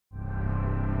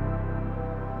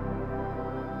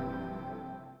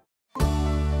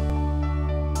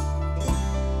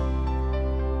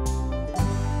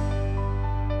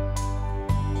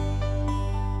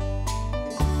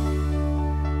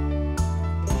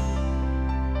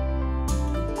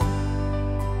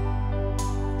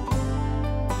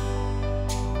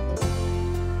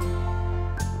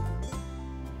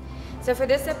So for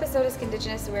this episode of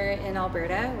Skindigenous, we're in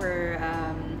Alberta. We're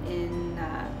in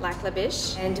Lac La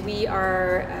Biche, and we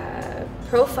are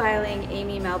profiling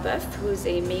Amy Malbeuf, who's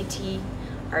a Métis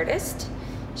artist.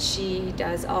 She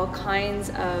does all kinds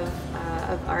of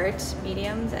art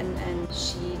mediums, and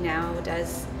she now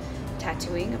does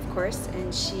tattooing, of course,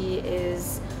 and she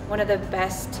is one of the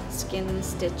best skin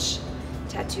stitch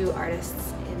tattoo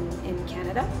artists in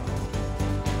Canada.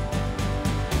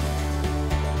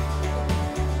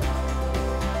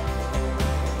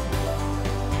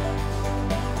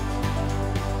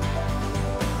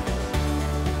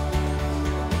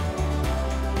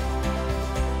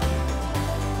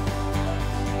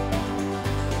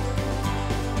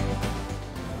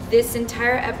 This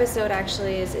entire episode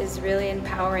actually is really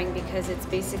empowering because it's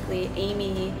basically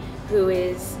Amy who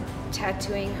is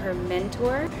tattooing her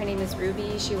mentor. Her name is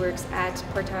Ruby. She works at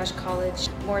Portage College,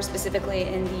 more specifically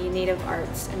in the Native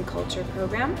Arts and Culture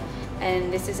program.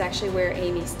 And this is actually where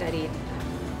Amy studied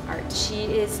art. She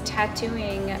is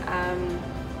tattooing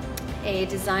a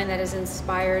design that is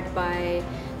inspired by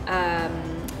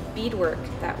beadwork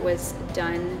that was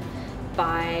done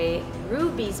by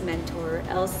Ruby's mentor,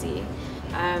 Elsie.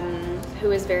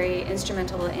 Who is very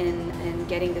instrumental in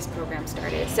getting this program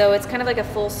started. So it's kind of like a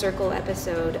full circle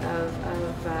episode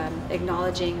of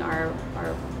acknowledging our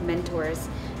mentors,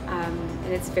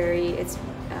 and it's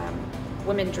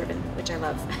women driven, which I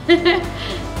love.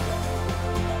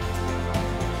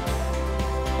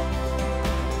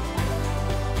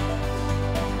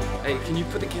 Hey, can you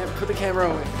put the camera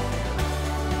away?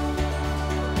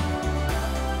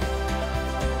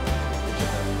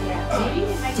 Yeah, maybe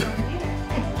it might go here.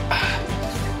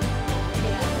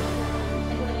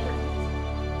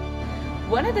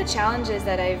 One of the challenges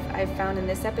that I've found in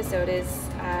this episode is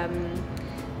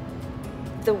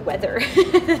the weather.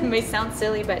 It may sound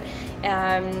silly, but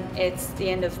it's the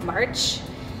end of March.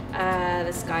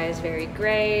 The sky is very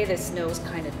gray, the snow's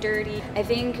kind of dirty. I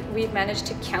think we've managed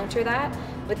to counter that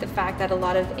with the fact that a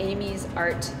lot of Amy's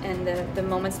art and the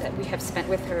moments that we have spent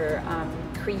with her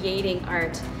creating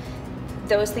art,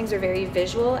 those things are very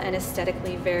visual and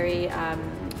aesthetically very,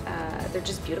 they're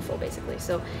just beautiful, basically.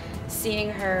 So seeing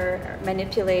her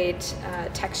manipulate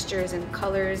textures and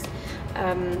colors,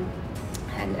 and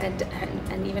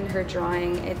even her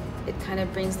drawing, it kind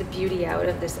of brings the beauty out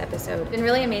of this episode. It's been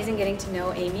really amazing getting to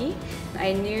know Amy.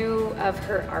 I knew of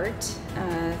her art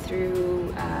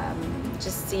through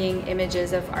just seeing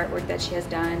images of artwork that she has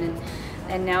done,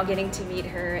 and now getting to meet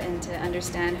her and to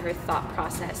understand her thought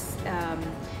process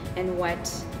and what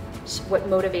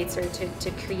motivates her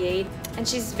to create. And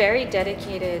she's very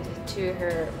dedicated to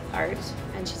her art,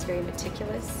 and she's very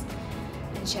meticulous,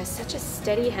 and she has such a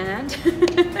steady hand.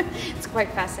 It's quite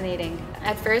fascinating.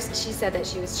 At first she said that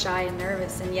she was shy and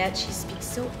nervous, and yet she speaks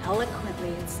so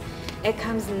eloquently. It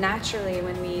comes naturally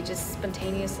when we just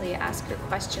spontaneously ask her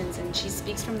questions, and she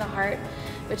speaks from the heart,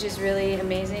 which is really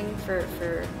amazing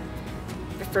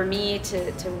for me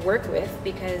to work with,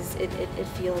 because it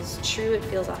feels true, it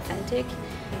feels authentic,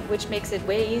 which makes it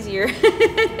way easier.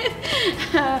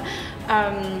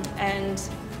 And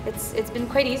it's been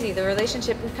quite easy. The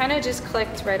relationship, we kind of just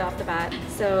clicked right off the bat.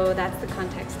 So that's the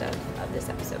context of this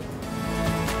episode.